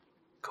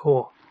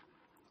 Cool.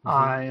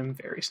 I am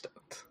very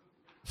stoked.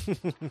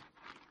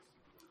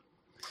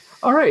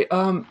 All right.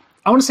 I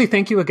want to say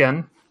thank you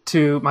again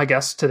to my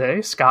guests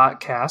today, Scott,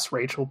 Cass,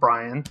 Rachel,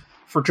 Brian,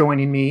 for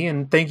joining me.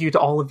 And thank you to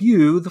all of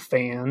you, the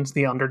fans,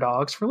 the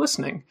underdogs, for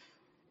listening.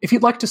 If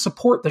you'd like to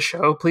support the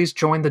show, please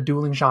join the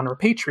Dueling Genre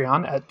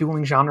Patreon at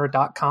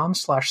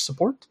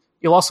duelinggenre.com/support.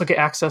 You'll also get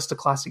access to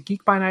classic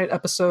Geek by Night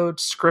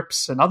episodes,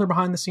 scripts, and other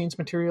behind-the-scenes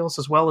materials,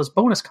 as well as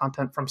bonus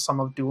content from some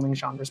of Dueling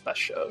Genre's best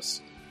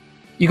shows.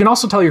 You can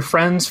also tell your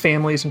friends,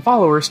 families, and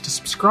followers to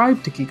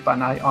subscribe to Geek by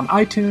Night on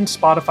iTunes,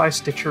 Spotify,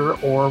 Stitcher,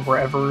 or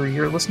wherever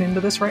you're listening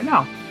to this right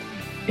now.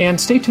 And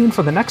stay tuned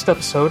for the next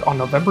episode on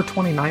November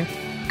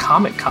 29th,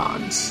 Comic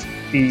Cons,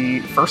 the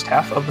first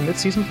half of the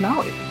mid-season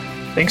finale.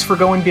 Thanks for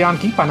going beyond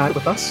Geek by Night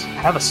with us.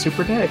 Have a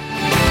super day.